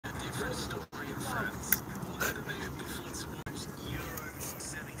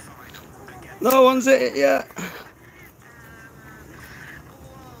No one's hit it yet.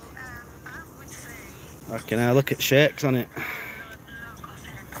 Fucking hell, look at shakes on it.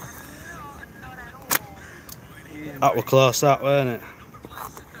 That were close, that, weren't it?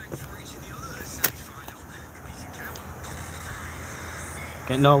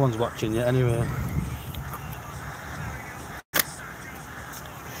 Okay, no one's watching yet anyway.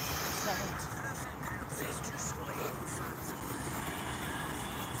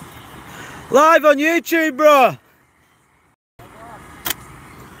 Live on YouTube, bro!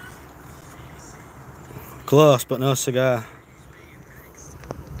 Close, but no cigar.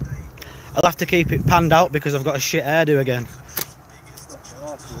 I'll have to keep it panned out because I've got a shit hairdo again.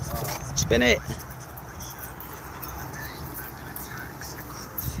 Spin it!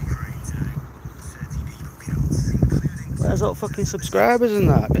 Where's all fucking subscribers and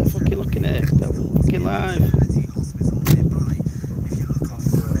that? Get fucking looking at it. Get fucking live.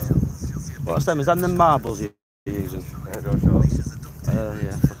 What's them? Is that the marbles you're using? Yeah,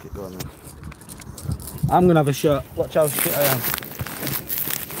 fuck it, go on then. I'm gonna have a shot. Watch how shit I am.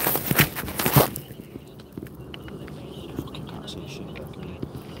 Fucking can't see shit.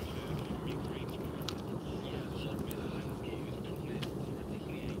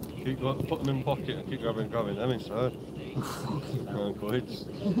 Keep putting them in pocket and keep grabbing them inside. Quids.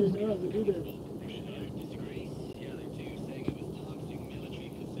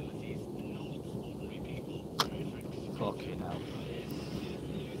 Fucking hell.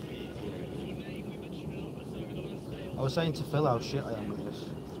 I was saying to Phil how shit I am with this.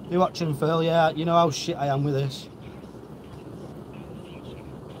 You watching, Phil? Yeah, you know how shit I am with this.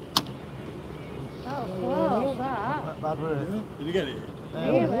 Oh, whoa, that. Bad word. Did you get it?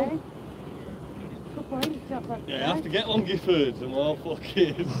 Really? Good point, Yeah, you have to get one Giffords and more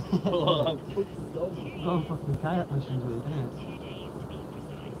fucking. Go fucking kayak lessons with it, innit?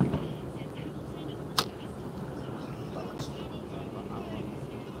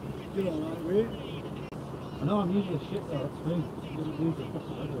 You're alright, mate. I know I'm using shit though, that's me. Didn't use it, that's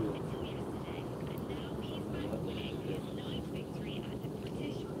what I do.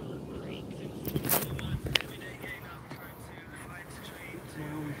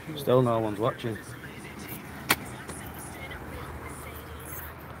 Still no one's watching.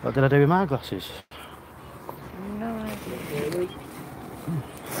 What did I do with my glasses? No idea.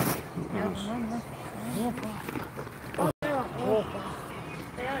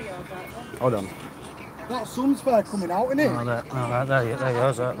 Hold on. That sun's fair coming out, isn't it? Oh, there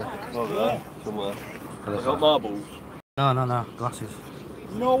yours, aren't they? Over there, somewhere. I got marbles. No, glasses.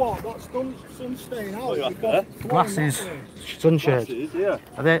 You know what? That sun's staying out. Oh, you have there? Glasses, sunshade. Glasses, yeah.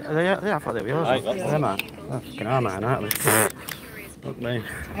 Are they, I thought they were yours. I ain't got Yeah, man. Oh, fucking hell, man, aren't they? Look me.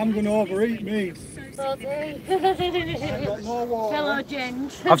 I'm going to overeat, me. Okay. I've got no water. Hello,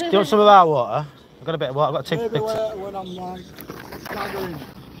 gent. Do you want some of our water? I've got a bit of water. I've got two Maybe bits. later when I'm like staggering.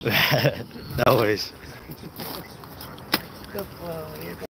 No worries. Good boy.